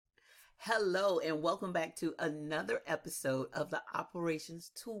Hello, and welcome back to another episode of the Operations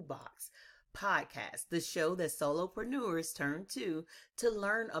Toolbox podcast, the show that solopreneurs turn to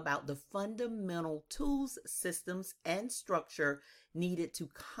learn about the fundamental tools, systems, and structure needed to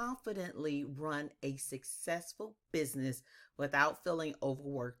confidently run a successful business without feeling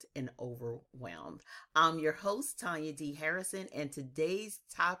overworked and overwhelmed. I'm your host, Tanya D. Harrison, and today's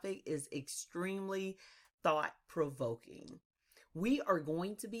topic is extremely thought-provoking. We are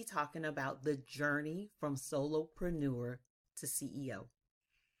going to be talking about the journey from solopreneur to CEO.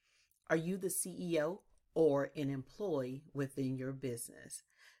 Are you the CEO or an employee within your business?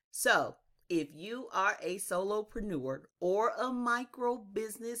 So, if you are a solopreneur or a micro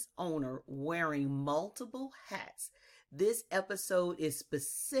business owner wearing multiple hats, this episode is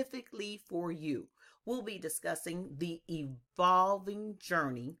specifically for you. We'll be discussing the evolving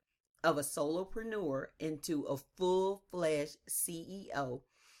journey of a solopreneur into a full-fledged CEO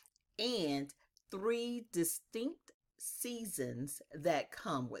and 3 distinct seasons that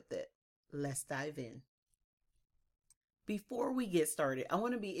come with it. Let's dive in. Before we get started, I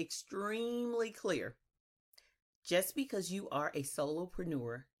want to be extremely clear. Just because you are a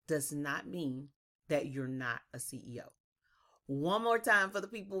solopreneur does not mean that you're not a CEO. One more time for the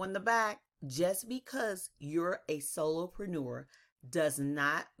people in the back. Just because you're a solopreneur does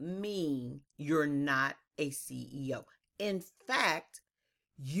not mean you're not a CEO. In fact,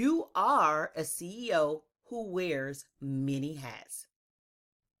 you are a CEO who wears many hats.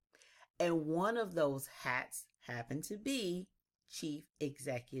 And one of those hats happened to be Chief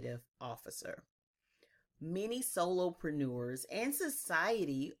Executive Officer. Many solopreneurs and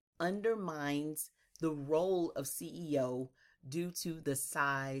society undermines the role of CEO due to the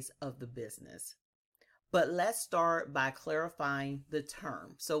size of the business. But let's start by clarifying the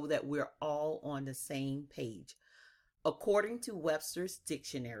term so that we're all on the same page. According to Webster's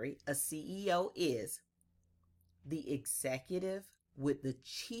dictionary, a CEO is the executive with the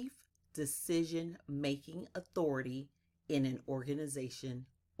chief decision-making authority in an organization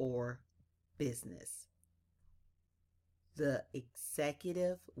or business. The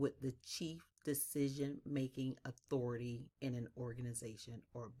executive with the chief decision-making authority in an organization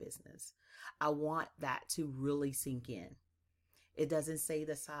or business. I want that to really sink in. It doesn't say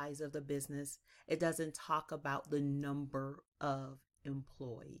the size of the business. It doesn't talk about the number of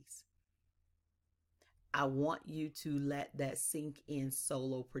employees. I want you to let that sink in,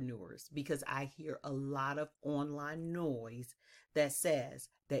 solopreneurs, because I hear a lot of online noise that says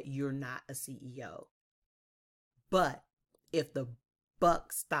that you're not a CEO. But if the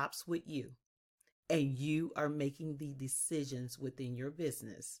buck stops with you and you are making the decisions within your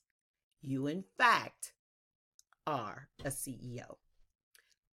business, you in fact are a CEO.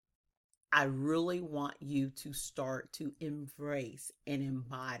 I really want you to start to embrace and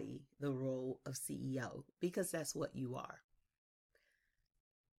embody the role of CEO because that's what you are.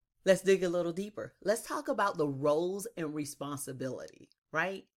 Let's dig a little deeper. Let's talk about the roles and responsibility,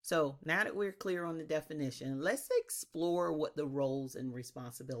 right? So now that we're clear on the definition, let's explore what the roles and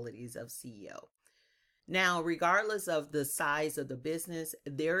responsibilities of CEO. Now, regardless of the size of the business,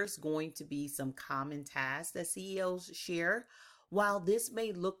 there's going to be some common tasks that CEOs share. While this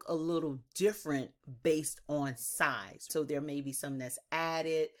may look a little different based on size, so there may be some that's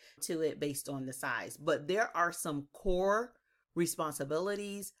added to it based on the size, but there are some core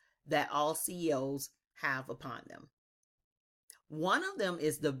responsibilities that all CEOs have upon them. One of them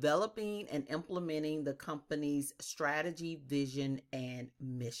is developing and implementing the company's strategy, vision, and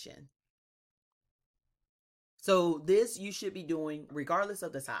mission. So this you should be doing regardless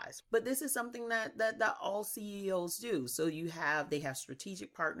of the size. But this is something that all CEOs do. So they have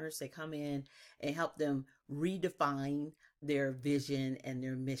strategic partners that come in and help them redefine their vision and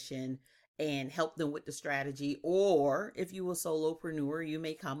their mission and help them with the strategy. Or if you're a solopreneur, you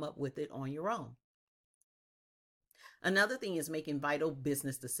may come up with it on your own. Another thing is making vital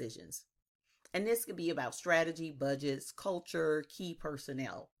business decisions. And this could be about strategy, budgets, culture, key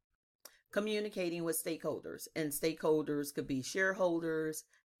personnel. Communicating with stakeholders, and stakeholders could be shareholders,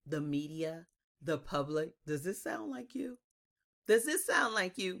 the media, the public. Does this sound like you? Does this sound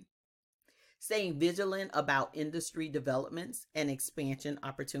like you? Staying vigilant about industry developments and expansion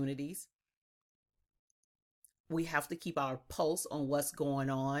opportunities. We have to keep our pulse on what's going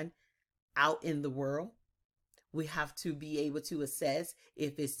on out in the world. We have to be able to assess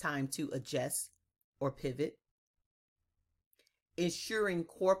if it's time to adjust or pivot. Ensuring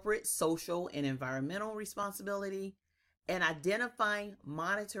corporate, social, and environmental responsibility, and identifying,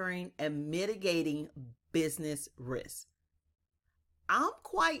 monitoring, and mitigating business risks. I'm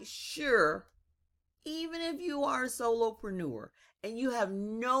quite sure, even if you are a solopreneur and you have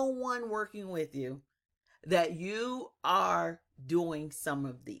no one working with you, that you are doing some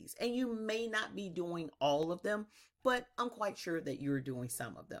of these. And you may not be doing all of them, but I'm quite sure that you're doing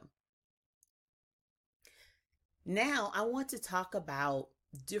some of them. Now, I want to talk about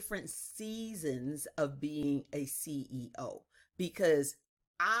different seasons of being a CEO, because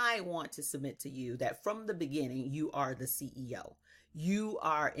I want to submit to you that from the beginning, you are the CEO. You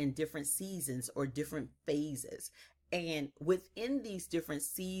are in different seasons or different phases. And within these different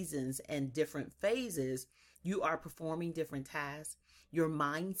seasons and different phases, you are performing different tasks. Your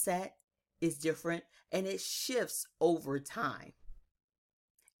mindset is different and it shifts over time.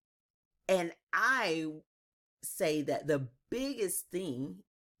 And I say that the biggest thing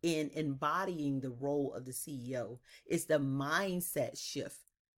in embodying the role of the CEO is the mindset shift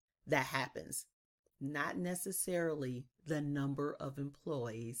that happens, not necessarily the number of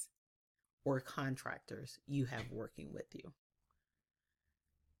employees or contractors you have working with you.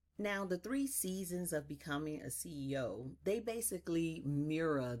 Now, the 3 seasons of becoming a CEO, they basically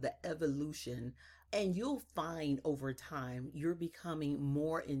mirror the evolution, and you'll find over time you're becoming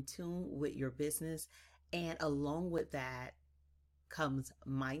more in tune with your business. And along with that comes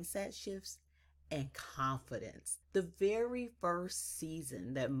mindset shifts and confidence. The very first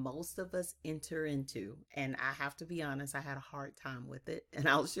season that most of us enter into, and I have to be honest, I had a hard time with it, and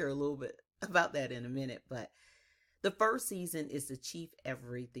I'll share a little bit about that in a minute, but the first season is the Chief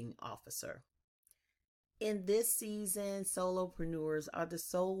Everything Officer. In this season, solopreneurs are the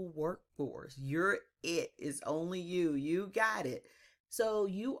sole workforce. You're it. It's only you. You got it. So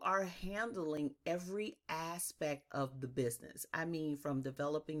you are handling every aspect of the business. I mean, from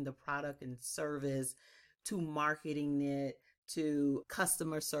developing the product and service to marketing it to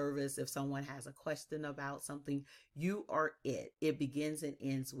customer service. If someone has a question about something, you are it. It begins and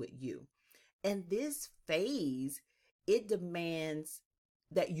ends with you. And this phase, it demands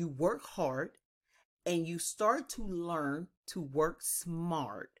that you work hard and you start to learn to work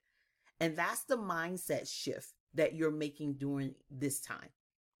smart. And that's the mindset shift that you're making during this time.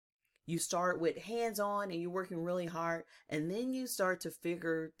 You start with hands-on and you're working really hard, and then you start to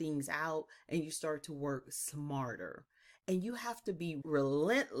figure things out and you start to work smarter. And you have to be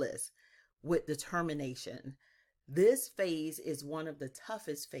relentless with determination. This phase is one of the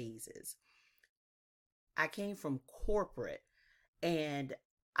toughest phases. I came from corporate and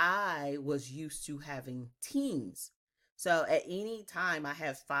I was used to having teams. So at any time, I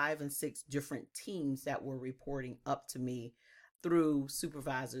have 5 and 6 different teams that were reporting up to me through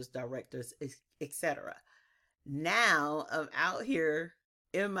supervisors, directors, etc. Now I'm out here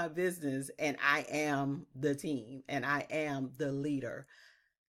in my business and I am the team and I am the leader.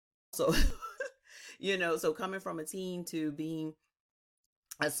 So, so coming from a team to being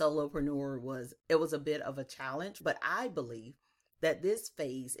a solopreneur was a bit of a challenge, but I believe that this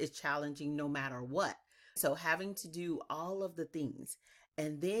phase is challenging no matter what. So having to do all of the things,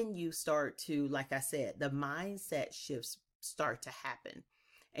 and then you start to, like I said, the mindset shifts start to happen.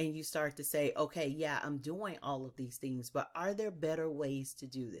 And you start to say, okay, yeah, I'm doing all of these things, but are there better ways to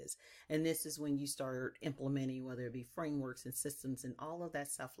do this? And this is when you start implementing, whether it be frameworks and systems and all of that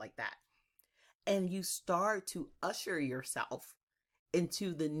stuff like that. And you start to usher yourself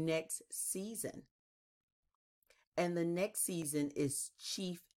into the next season. And the next season is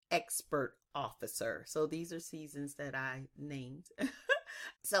Chief Expert Officer. So these are seasons that I named.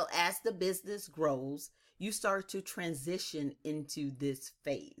 So as the business grows, you start to transition into this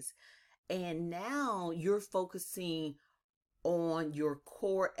phase. And now you're focusing on your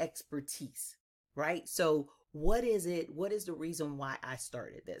core expertise, right? So what is it? What is the reason why I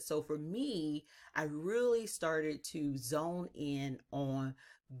started this? So for me, I really started to zone in on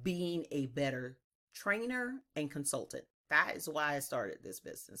being a better trainer and consultant. That is why I started this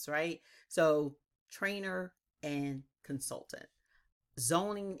business, right? So trainer and consultant,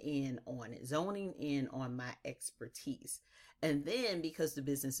 zoning in on my expertise. And then because the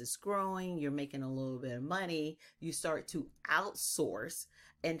business is growing, you're making a little bit of money, you start to outsource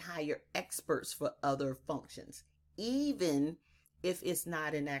and hire experts for other functions. Even if it's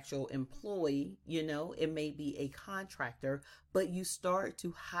not an actual employee, it may be a contractor, but you start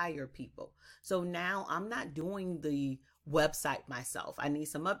to hire people. So now I'm not doing the website myself. I need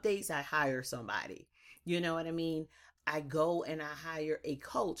some updates. I hire somebody. You know what I mean? I go and I hire a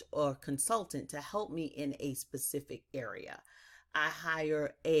coach or consultant to help me in a specific area. I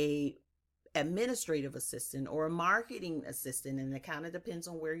hire a administrative assistant or a marketing assistant, and it kind of depends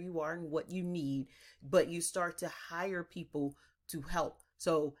on where you are and what you need, but you start to hire people to help.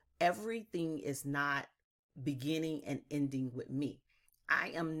 So everything is not beginning and ending with me.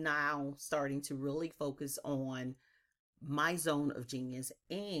 I am now starting to really focus on my zone of genius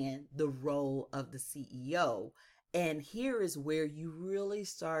and the role of the CEO. And here is where you really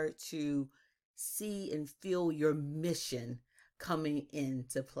start to see and feel your mission coming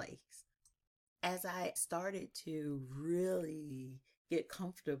into place. As I started to really get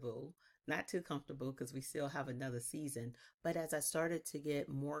comfortable, not too comfortable because we still have another season, but as I started to get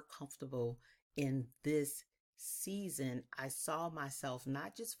more comfortable in this season, I saw myself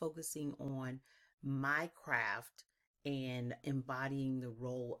not just focusing on my craft and embodying the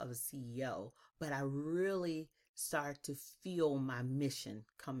role of a CEO, but I really start to feel my mission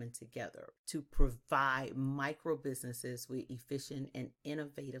coming together to provide micro businesses with efficient and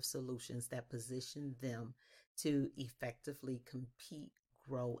innovative solutions that position them to effectively compete,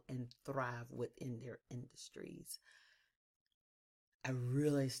 grow, and thrive within their industries. I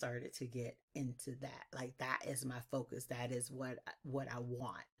really started to get into that. Like, that is my focus. That is what I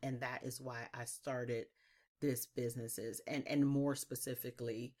want. And that is why I started this businesses, and more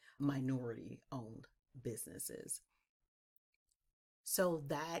specifically minority owned businesses. So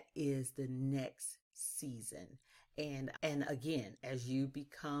that is the next season. And again, as you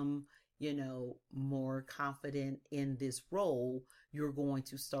become, more confident in this role, you're going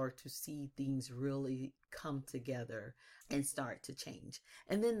to start to see things really come together and start to change.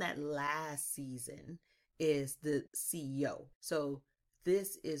 And then that last season is the CEO. So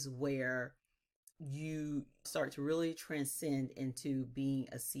this is where you start to really transcend into being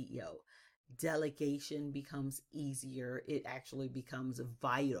a CEO. Delegation becomes easier. It actually becomes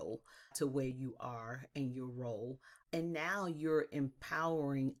vital to where you are in your role. And now you're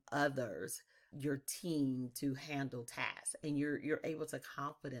empowering others, your team, to handle tasks. And you're able to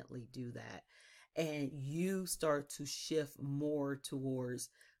confidently do that. And you start to shift more towards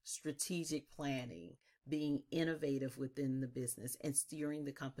strategic planning, being innovative within the business, and steering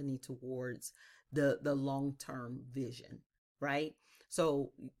the company towards the long-term vision, right?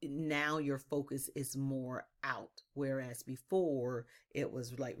 So now your focus is more out, whereas before it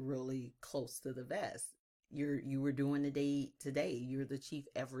was like really close to the vest. You were doing the day to day. You're the chief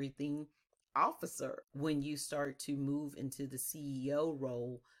everything officer. When you start to move into the CEO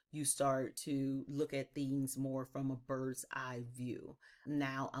role, you start to look at things more from a bird's eye view.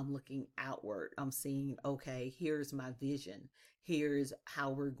 Now I'm looking outward. I'm seeing, okay, here's my vision. Here's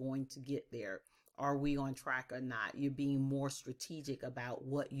how we're going to get there. Are we on track or not? You're being more strategic about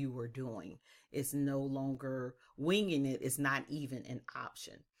what you are doing. It's no longer winging it. It's not even an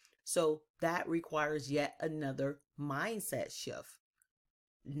option. So that requires yet another mindset shift.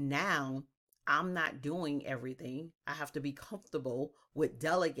 Now I'm not doing everything. I have to be comfortable with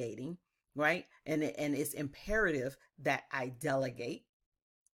delegating, right? And it's imperative that I delegate.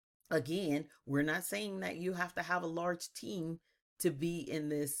 Again, we're not saying that you have to have a large team to be in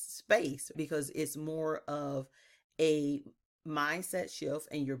this space, because it's more of a mindset shift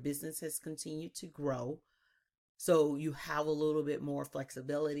and your business has continued to grow. So you have a little bit more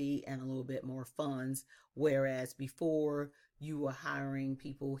flexibility and a little bit more funds, whereas before you were hiring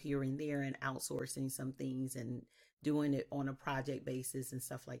people here and there and outsourcing some things and doing it on a project basis and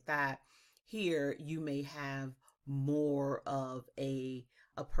stuff like that. Here you may have more of a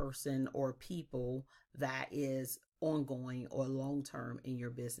person or people that is ongoing or long term in your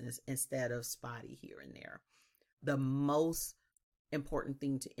business instead of spotty here and there. The most important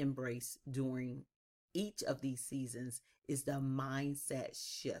thing to embrace during each of these seasons is the mindset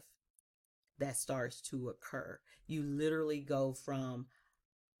shift that starts to occur. You literally go from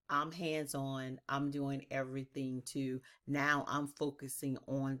I'm hands on, I'm doing everything, to now I'm focusing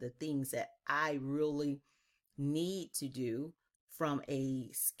on the things that I really need to do from a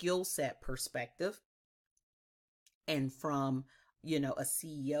skill set perspective and from, a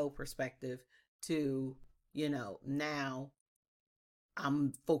CEO perspective, to, now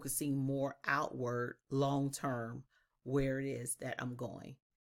I'm focusing more outward long term where it is that I'm going.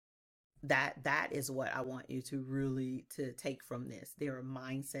 That is what I want you to really to take from this. There are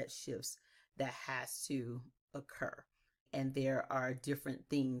mindset shifts that has to occur. And there are different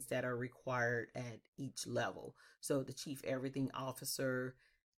things that are required at each level. So the chief everything officer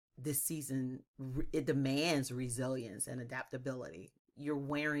this season, it demands resilience and adaptability. You're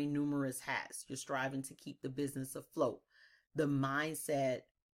wearing numerous hats. You're striving to keep the business afloat. The mindset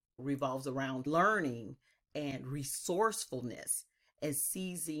revolves around learning and resourcefulness and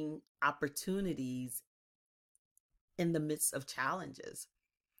seizing opportunities in the midst of challenges.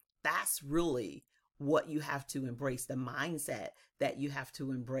 That's really what you have to embrace, the mindset that you have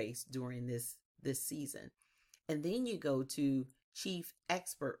to embrace during this season. And then you go to chief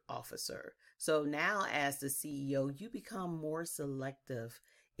expert officer. So now as the CEO, you become more selective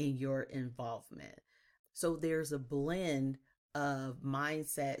in your involvement. So there's a blend of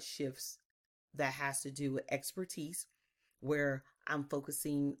mindset shifts that has to do with expertise, where I'm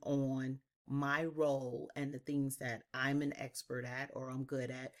focusing on my role and the things that I'm an expert at or I'm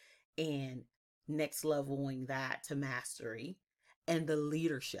good at, and next leveling that to mastery, and the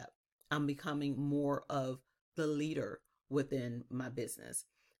leadership. I'm becoming more of the leader within my business.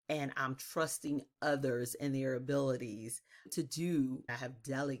 And I'm trusting others and their abilities to do I have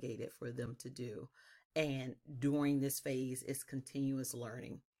delegated for them to do. And during this phase, it's continuous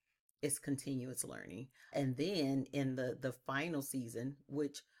learning. It's continuous learning. And then in the final season,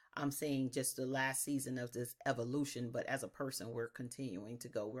 which I'm saying just the last season of this evolution, but as a person, we're continuing to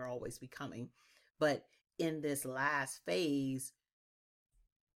go. We're always becoming. But in this last phase,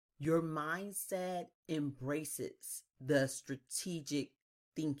 your mindset embraces the strategic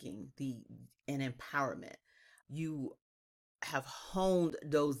thinking, the and empowerment. You have honed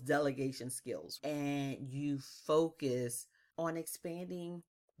those delegation skills and you focus on expanding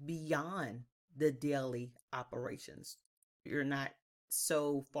beyond the daily operations. You're not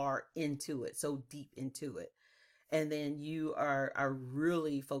so far into it, so deep into it. And then you are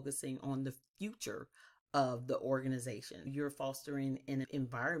really focusing on the future of the organization. You're fostering an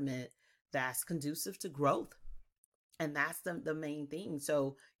environment that's conducive to growth. And that's the main thing.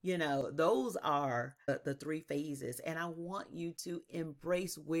 So, those are the three phases. And I want you to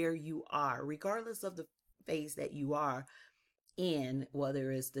embrace where you are, regardless of the phase that you are in,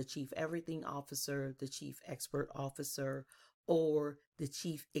 whether it's the chief everything officer, the chief expert officer, or the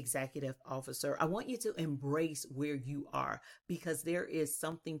chief executive officer. I want you to embrace where you are, because there is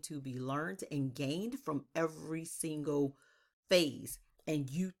something to be learned and gained from every single phase. And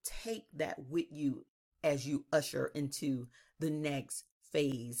you take that with you as you usher into the next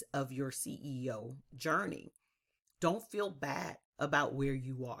phase of your CEO journey. Don't feel bad about where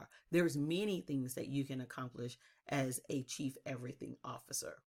you are. There's many things that you can accomplish as a chief everything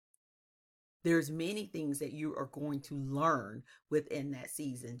officer. There's many things that you are going to learn within that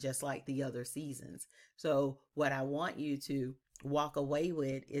season, just like the other seasons. So what I want you to walk away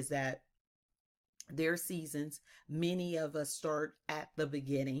with is that there are seasons. Many of us start at the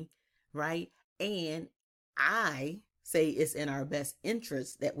beginning, right? And I say it's in our best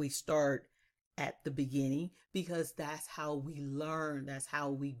interest that we start at the beginning, because that's how we learn. That's how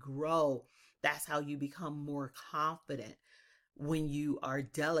we grow. That's how you become more confident when you are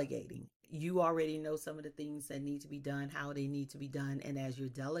delegating. You already know some of the things that need to be done, how they need to be done. And as you're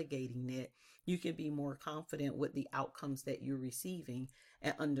delegating it, you can be more confident with the outcomes that you're receiving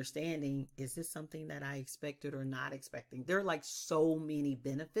and understanding, is this something that I expected or not expecting? There are like so many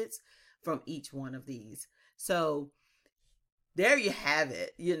benefits from each one of these. So there you have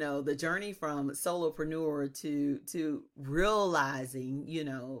it, the journey from solopreneur to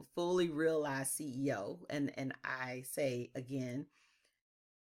realizing, fully realized CEO. And I say again,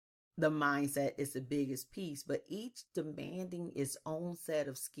 the mindset is the biggest piece, but each demanding its own set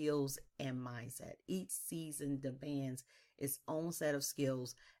of skills and mindset. Each season demands its own set of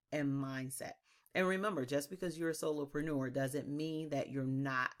skills and mindset. And remember, just because you're a solopreneur doesn't mean that you're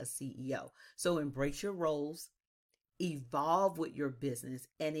not a CEO. So embrace your roles, evolve with your business,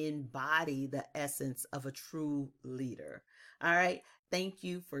 and embody the essence of a true leader. All right. Thank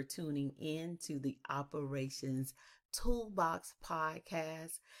you for tuning in to the Operations Toolbox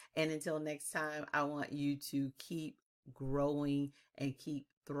podcast. And until next time, I want you to keep growing and keep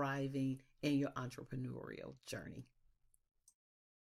thriving in your entrepreneurial journey.